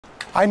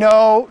I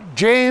know,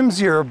 James,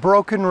 you're a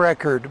broken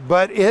record,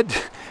 but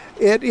it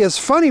is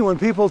funny when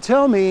people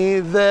tell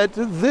me that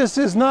this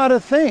is not a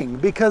thing,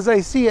 because I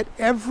see it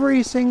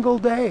every single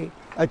day.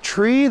 A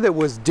tree that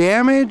was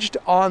damaged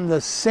on the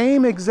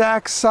same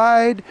exact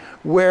side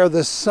where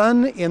the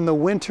sun in the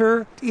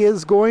winter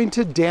is going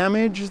to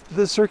damage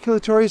the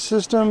circulatory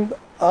system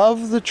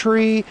of the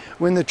tree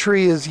when the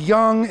tree is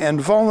young and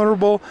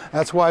vulnerable.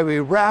 That's why we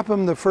wrap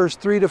them the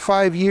first 3 to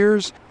 5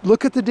 years.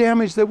 Look at the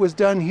damage that was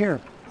done here.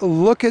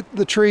 Look at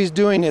the trees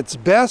doing its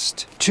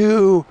best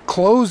to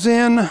close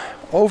in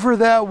over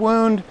that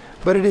wound,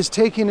 but it is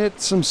taking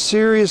it some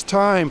serious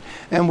time,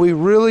 and we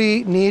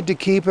really need to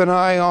keep an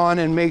eye on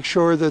and make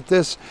sure that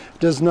this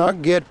does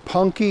not get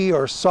punky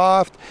or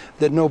soft,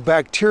 that no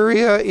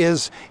bacteria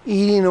is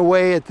eating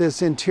away at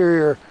this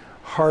interior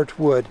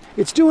heartwood.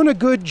 It's doing a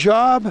good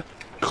job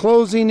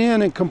closing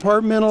in and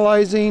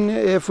compartmentalizing,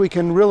 if we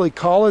can really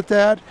call it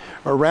that,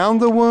 around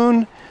the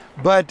wound,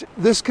 but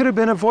this could have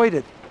been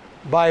avoided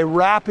by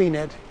wrapping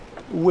it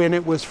when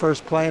it was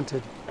first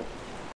planted.